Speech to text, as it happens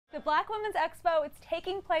The Black Women's Expo, it's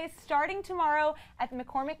taking place starting tomorrow at the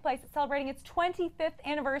McCormick place. It's celebrating its 25th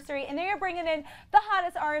anniversary, and they are bringing in the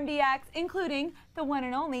hottest R&B acts, including the one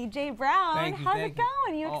and only Jay Brown. Thank you, How's it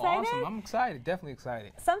going? You excited? Awesome. I'm excited. Definitely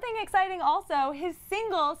excited. Something exciting also, his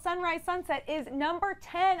single, Sunrise Sunset, is number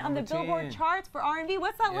 10 on the Billboard charts for R&B.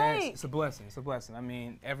 What's that like? It's a blessing. It's a blessing. I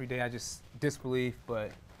mean, every day I just disbelieve,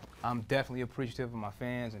 but I'm definitely appreciative of my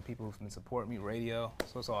fans and people who've been supporting me, radio,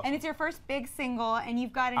 so it's awesome. And it's your first big single, and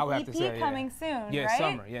you've got an EP coming soon, yeah, right?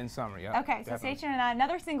 Summer. Yeah, in summer, yeah. Okay, so stay tuned.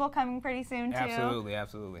 Another single coming pretty soon, too. Absolutely,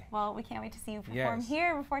 absolutely. Well, we can't wait to see you perform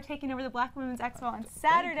here before taking over the Black Women's Expo on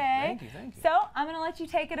Saturday. Thank you, thank you. So I'm going to let you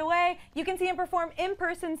take it away. You can see him perform in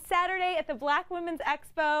person Saturday at the Black Women's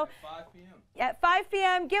Expo. At 5 p.m. At 5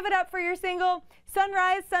 p.m. Give it up for your single,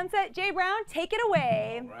 Sunrise Sunset. Jay Brown, take it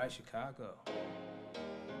away. All right, Chicago.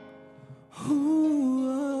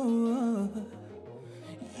 Ooh,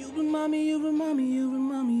 you remind me, yeah.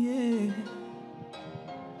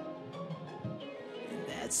 And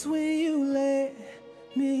that's when you let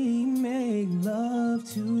me make love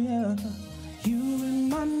to you. You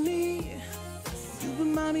remind me,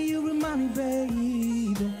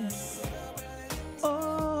 baby.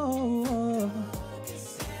 Oh,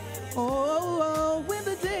 when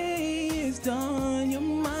the day is done, you're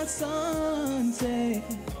my sunset.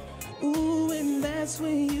 Ooh, and that's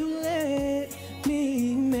when you let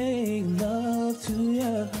me make love to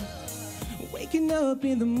you. Waking up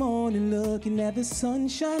in the morning, looking at the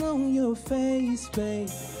sunshine on your face, babe.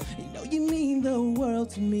 You know you mean the world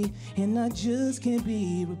to me, and I just can't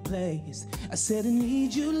be replaced. I said I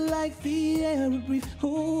need you like the air we breathe.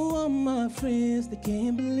 Oh, all my friends, they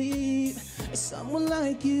can't believe someone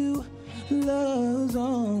like you loves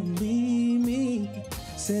only me.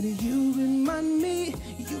 Said you remind me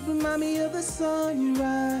of the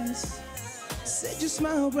sunrise. Said your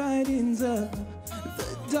smile brightens up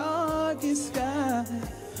the darkest sky.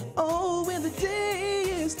 Oh, when the day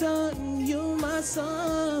is done, you're my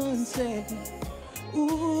sunset.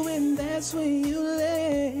 Ooh, and that's when you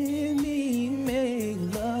let me make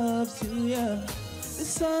love to you. The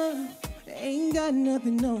sun ain't got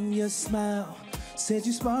nothing on your smile. Said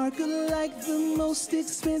you sparkle like the most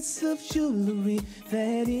expensive jewelry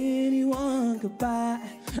that anyone could buy.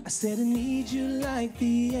 I said I need you like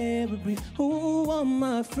the air we breathe. Oh, all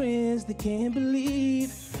my friends, they can't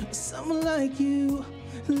believe someone like you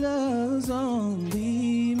loves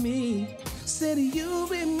only me. Said you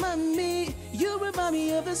remind me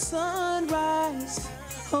of the sunrise.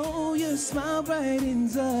 Oh, your smile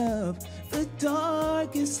brightens up the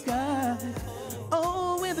darkest sky.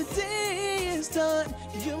 Oh, when the day is done,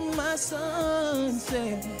 you're my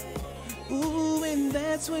sunset. Ooh, and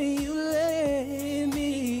that's when you let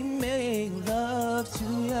me make love to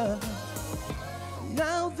you.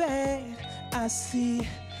 Now that I see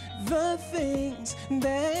the things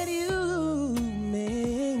that you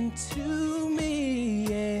mean to me,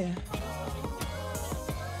 yeah.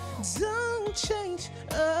 Don't change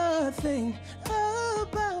a thing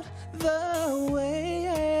about the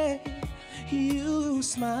way you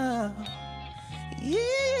smile.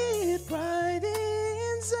 It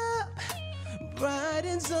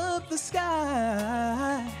brightens up the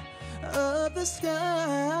sky,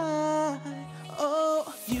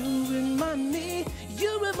 Oh, you remind me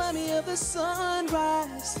of the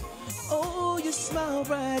sunrise. Oh, your smile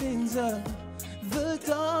brightens up the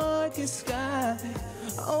darkest sky.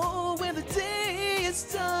 Oh, when the day is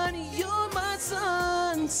done, you're my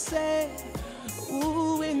sunset.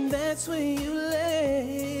 Ooh, and that's when you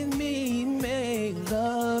let me make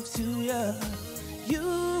love to you.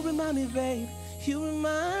 You remind me, babe, you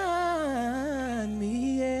remind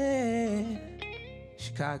me, yeah.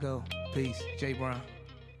 Chicago, peace, Jay Brown.